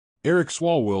Eric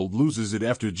Swalwell loses it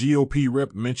after GOP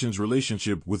rep mentions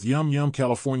relationship with Yum.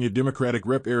 California Democratic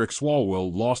Rep Eric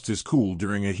Swalwell lost his cool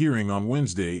during a hearing on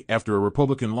Wednesday after a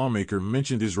Republican lawmaker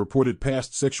mentioned his reported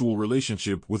past sexual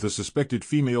relationship with a suspected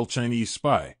female Chinese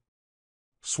spy.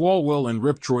 Swalwell and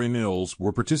Rep Nehls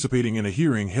were participating in a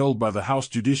hearing held by the House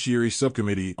Judiciary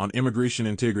Subcommittee on Immigration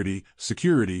Integrity,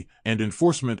 Security, and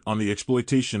Enforcement on the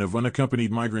Exploitation of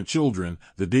Unaccompanied Migrant Children,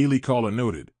 the Daily Caller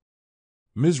noted.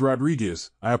 Ms. Rodriguez,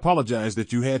 I apologize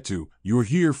that you had to. You're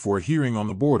here for a hearing on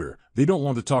the border. They don't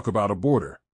want to talk about a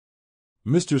border.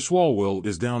 Mr. Swalwell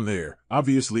is down there.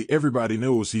 Obviously everybody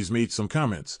knows he's made some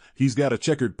comments. He's got a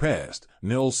checkered past,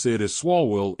 Nehls said as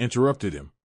Swalwell interrupted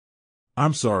him.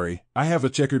 I'm sorry, I have a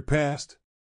checkered past?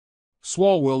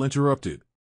 Swalwell interrupted.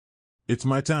 It's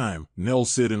my time, Nehls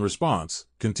said in response,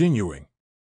 continuing.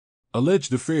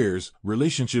 Alleged affairs,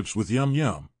 relationships with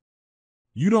Yum.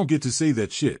 You don't get to say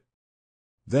that shit.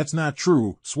 That's not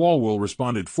true, Swalwell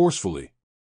responded forcefully.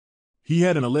 He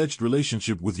had an alleged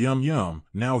relationship with Yum,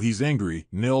 now he's angry,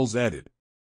 Nehls added.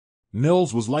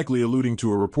 Nehls was likely alluding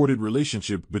to a reported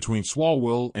relationship between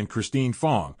Swalwell and Christine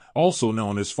Fong, also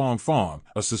known as Fong,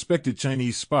 a suspected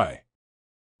Chinese spy.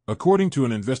 According to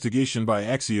an investigation by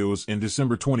Axios in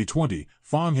December 2020,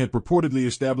 Fong had purportedly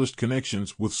established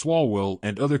connections with Swalwell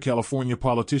and other California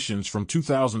politicians from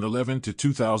 2011 to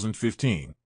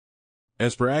 2015.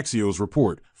 As per Axios'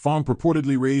 report, Fong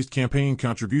purportedly raised campaign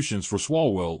contributions for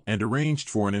Swalwell and arranged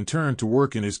for an intern to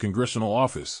work in his congressional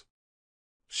office.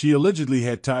 She allegedly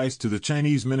had ties to the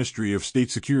Chinese Ministry of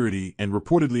State Security and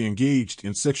reportedly engaged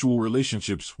in sexual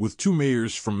relationships with two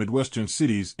mayors from Midwestern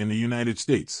cities in the United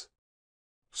States.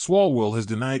 Swalwell has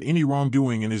denied any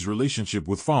wrongdoing in his relationship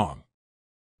with Fong.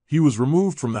 He was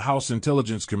removed from the House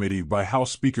Intelligence Committee by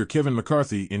House Speaker Kevin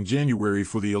McCarthy in January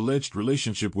for the alleged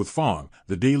relationship with Fong,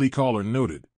 the Daily Caller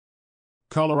noted.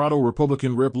 Colorado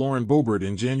Republican Rep Lauren Boebert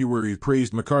in January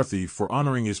praised McCarthy for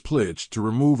honoring his pledge to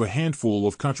remove a handful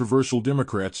of controversial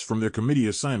Democrats from their committee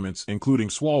assignments, including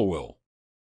Swalwell.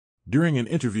 During an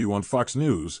interview on Fox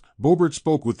News, Boebert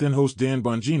spoke with then-host Dan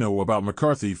Bongino about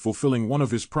McCarthy fulfilling one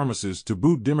of his promises to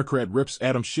boot Democrat Reps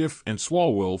Adam Schiff and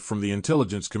Swalwell from the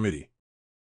Intelligence Committee.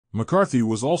 McCarthy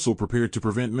was also prepared to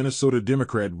prevent Minnesota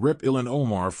Democrat Rep Ilhan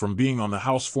Omar from being on the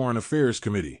House Foreign Affairs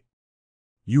Committee.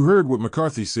 You heard what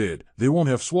McCarthy said, they won't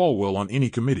have Swalwell on any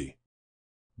committee.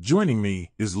 Joining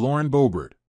me is Lauren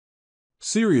Boebert.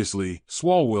 Seriously,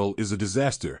 Swalwell is a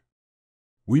disaster.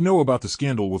 We know about the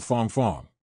scandal with Fong.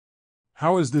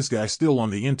 How is this guy still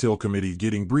on the Intel Committee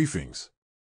getting briefings?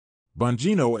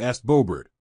 Bongino asked Boebert.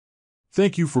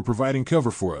 Thank you for providing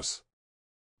cover for us.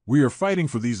 We are fighting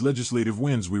for these legislative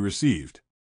wins we received.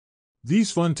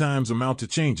 These fun times amount to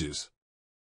changes.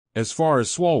 As far as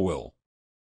Swalwell,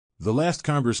 the last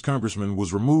congressman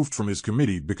was removed from his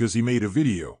committee because he made a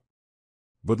video.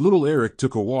 But little Eric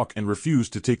took a walk and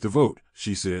refused to take the vote,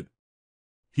 she said.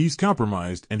 He's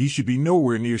compromised and he should be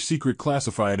nowhere near secret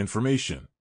classified information.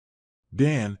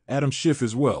 Adam Schiff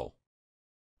as well.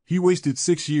 He wasted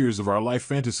 6 years of our life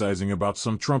fantasizing about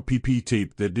some Trump PP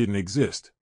tape that didn't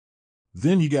exist.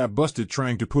 Then he got busted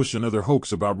trying to push another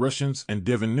hoax about Russians and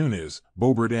Devin Nunes,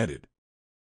 Boebert added.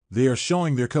 They are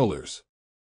showing their colors.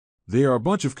 They are a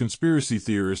bunch of conspiracy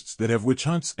theorists that have witch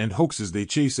hunts and hoaxes they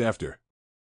chase after.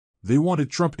 They wanted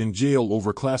Trump in jail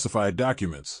over classified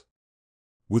documents.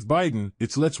 With Biden,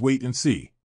 it's let's wait and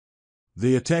see.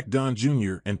 They attacked Don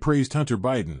Jr. and praised Hunter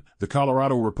Biden, the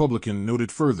Colorado Republican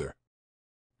noted further.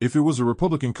 If it was a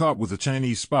Republican caught with a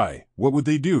Chinese spy, what would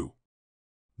they do?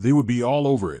 They would be all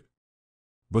over it.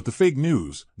 But the fake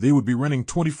news, they would be running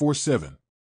 24/7.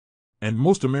 And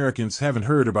most Americans haven't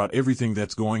heard about everything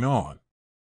that's going on.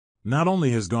 Not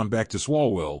only has gone back to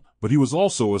Swalwell, but he was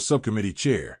also a subcommittee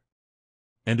chair.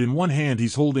 And in one hand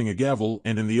he's holding a gavel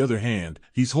and in the other hand,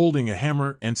 he's holding a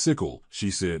hammer and sickle,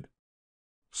 she said.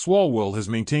 Swalwell has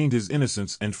maintained his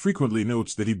innocence and frequently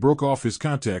notes that he broke off his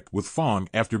contact with Fong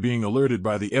after being alerted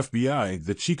by the FBI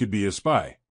that she could be a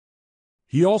spy.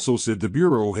 He also said the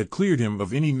Bureau had cleared him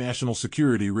of any national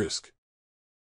security risk.